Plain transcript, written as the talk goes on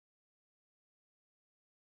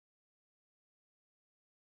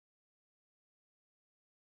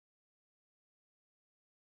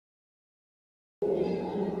Sta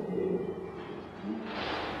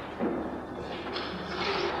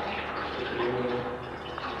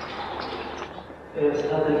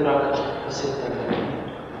dentro la cassetta.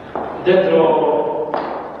 Dentro...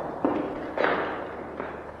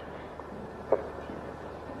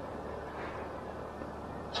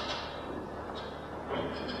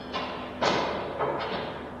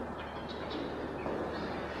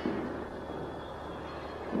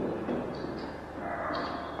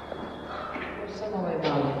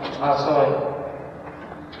 Ah, sorry.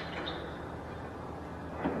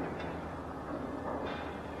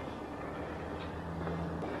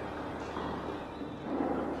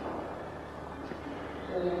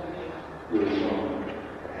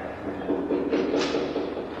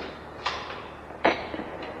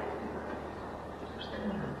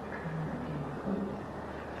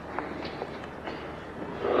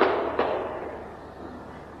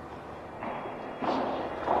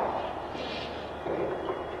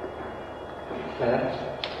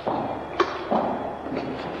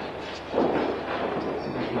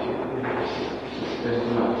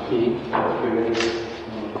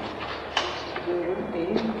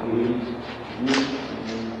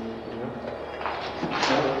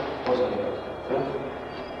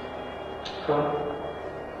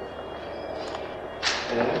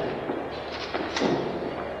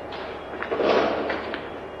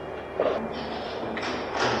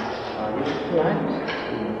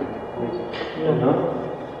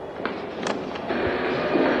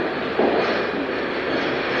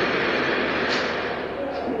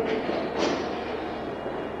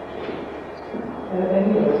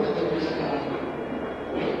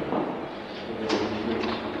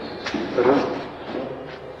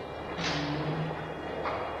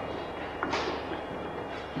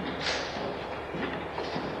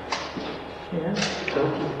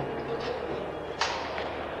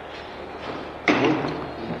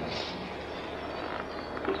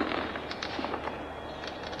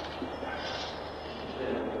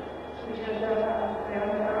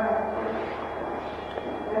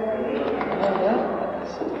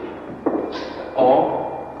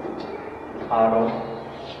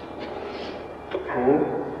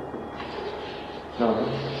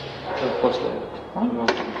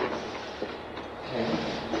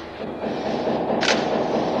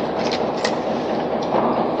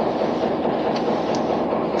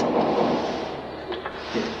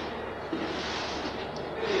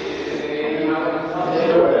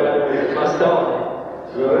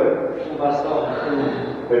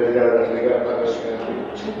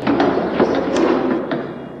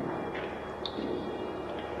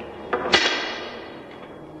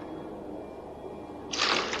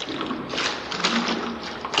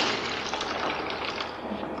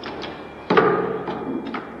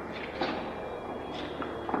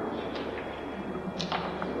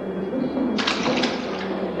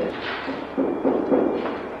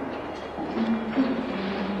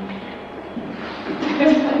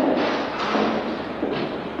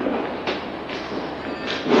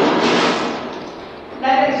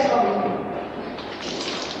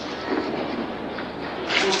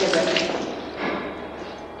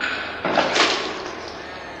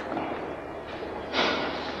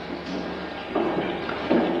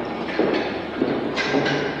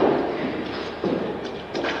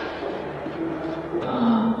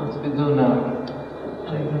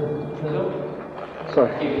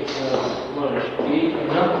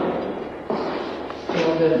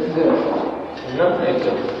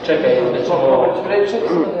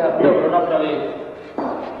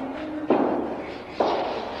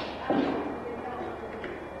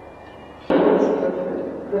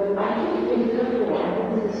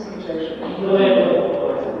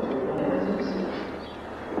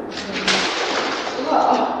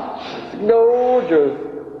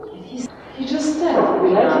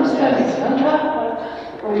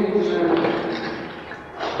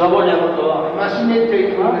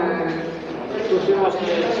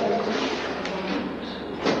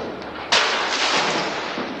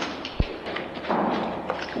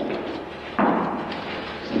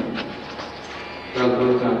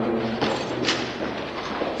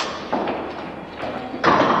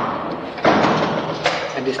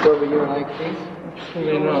 I disturb you like this?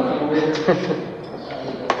 Absolutely not.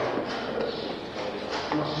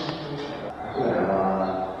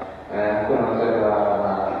 Ancora una terra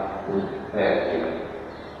fertile.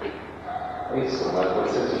 Insomma,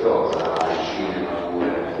 qualsiasi cosa, il cinema pure,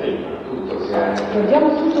 tutto si è... Prendiamo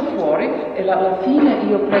tutto fuori e alla fine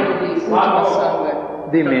io prego di ultima sangue.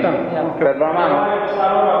 Dimmi, per la mano?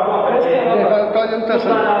 Questa roba qua per te. Togli un Questa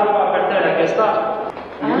è una roba per te che sta...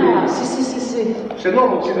 Ah, sì. Se no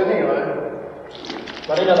non si vedeva,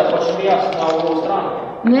 Marina, da počnem i ja na ovu stranu.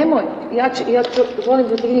 Nemoj, ja volim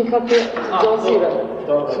da vidim kako je doziran.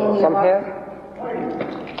 Dobro. Some here?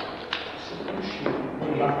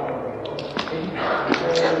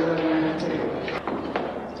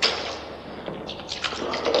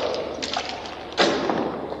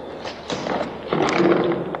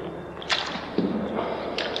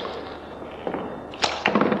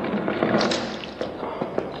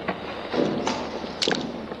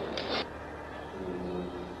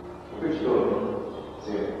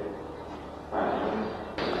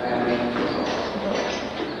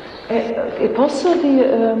 E posso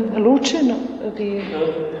Lucino di...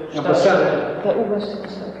 Non passare? Da ugostiti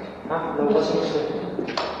se. Ah, da ugostiti se.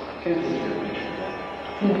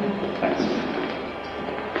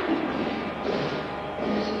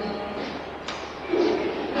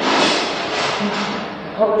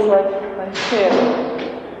 How is my chair?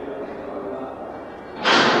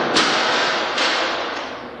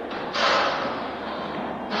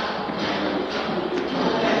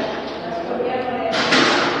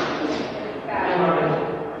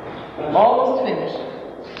 Almost finished.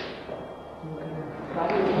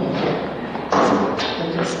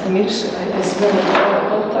 I smell it.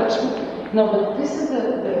 Don't touch me. No, but this is the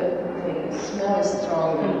smell is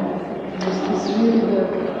strong. It's really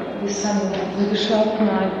this some with the sharp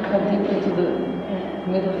knife cut deep into the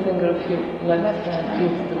middle finger of your left hand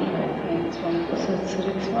into the knife. So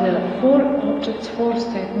it's there are 4 objects, 4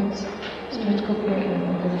 statements. Split cooking and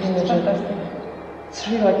the image. It's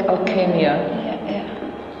really like alchemy. Yeah.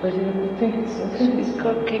 But I think it's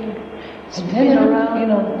Cooking, and spin then, around. you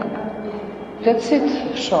know, that's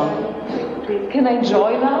it, Sean. Can I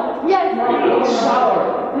enjoy now? Yes.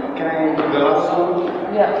 Shower. Can I do the last one?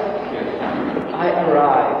 Yeah. I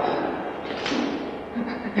arrive.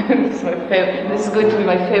 This is my favorite. This is going to be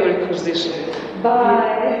my favorite position.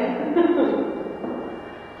 Bye.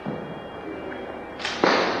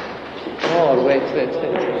 Oh, wait. This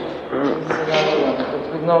is another one.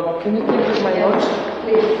 But with no, can you take with my watch?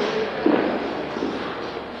 Please.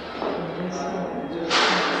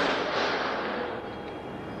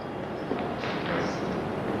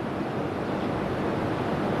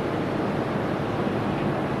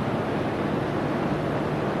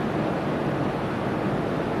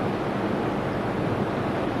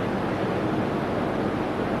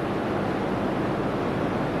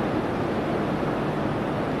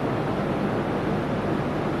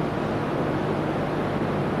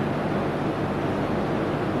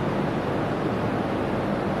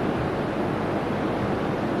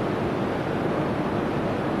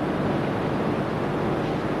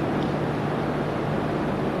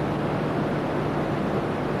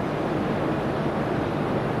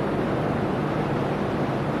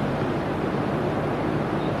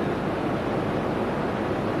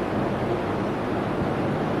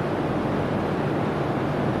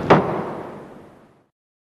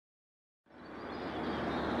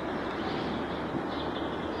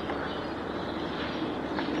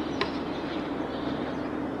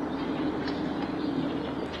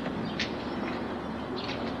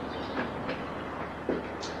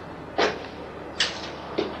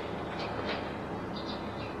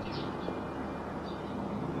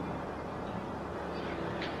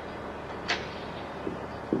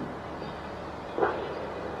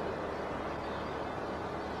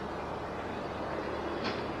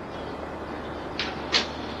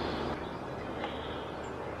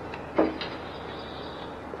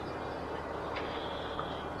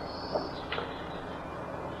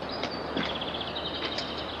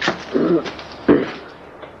 Mm-hmm.